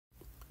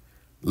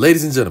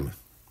Ladies and gentlemen,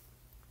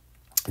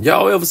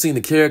 y'all ever seen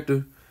the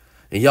character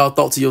and y'all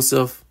thought to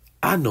yourself,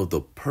 I know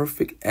the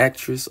perfect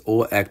actress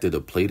or actor to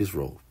play this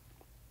role?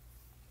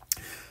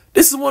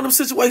 This is one of them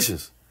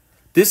situations.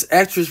 This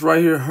actress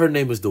right here, her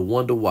name is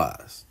DeWanda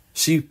Wise.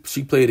 She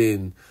played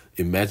in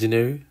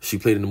Imaginary. She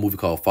played in a movie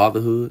called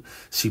Fatherhood.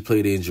 She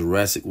played in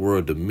Jurassic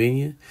World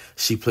Dominion.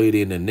 She played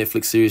in the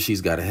Netflix series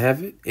She's Gotta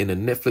Have It. In the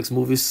Netflix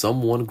movie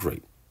Someone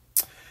Great.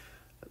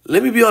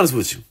 Let me be honest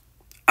with you.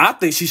 I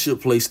think she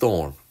should play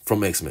Storm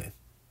from X-Men.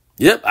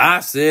 Yep, I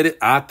said it.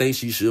 I think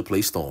she should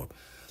play Storm.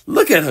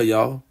 Look at her,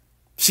 y'all.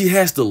 She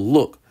has the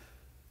look.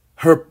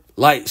 Her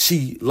like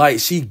she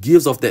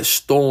gives off that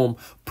Storm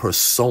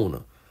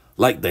persona.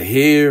 Like the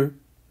hair,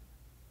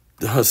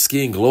 her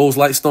skin glows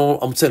like Storm.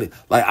 I'm telling you,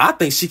 like, I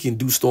think she can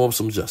do Storm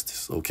some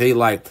justice, okay?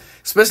 Like,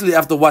 especially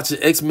after watching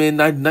X-Men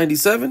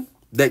 97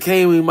 that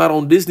came out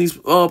on Disney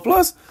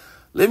Plus.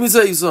 Let me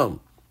tell you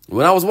something.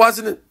 When I was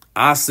watching it,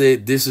 I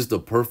said this is the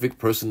perfect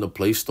person to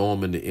play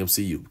Storm in the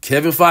MCU.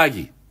 Kevin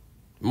Feige,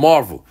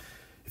 Marvel.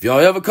 If y'all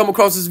ever come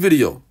across this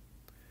video,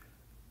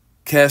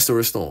 cast her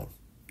as Storm.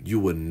 You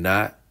will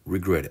not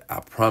regret it. I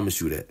promise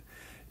you that.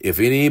 If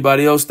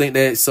anybody else think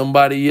that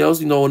somebody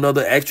else,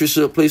 another actress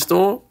should play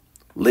Storm,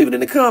 leave it in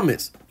the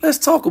comments. Let's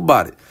talk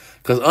about it.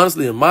 Because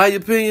honestly, in my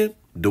opinion,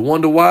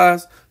 DeWanda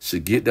Wise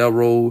should get that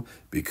role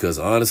because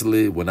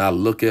honestly, when I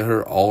look at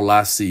her, all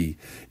I see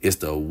is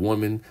the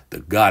woman, the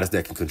goddess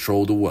that can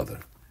control the weather.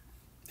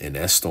 And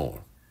that's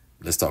Storm.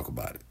 Let's talk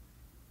about it.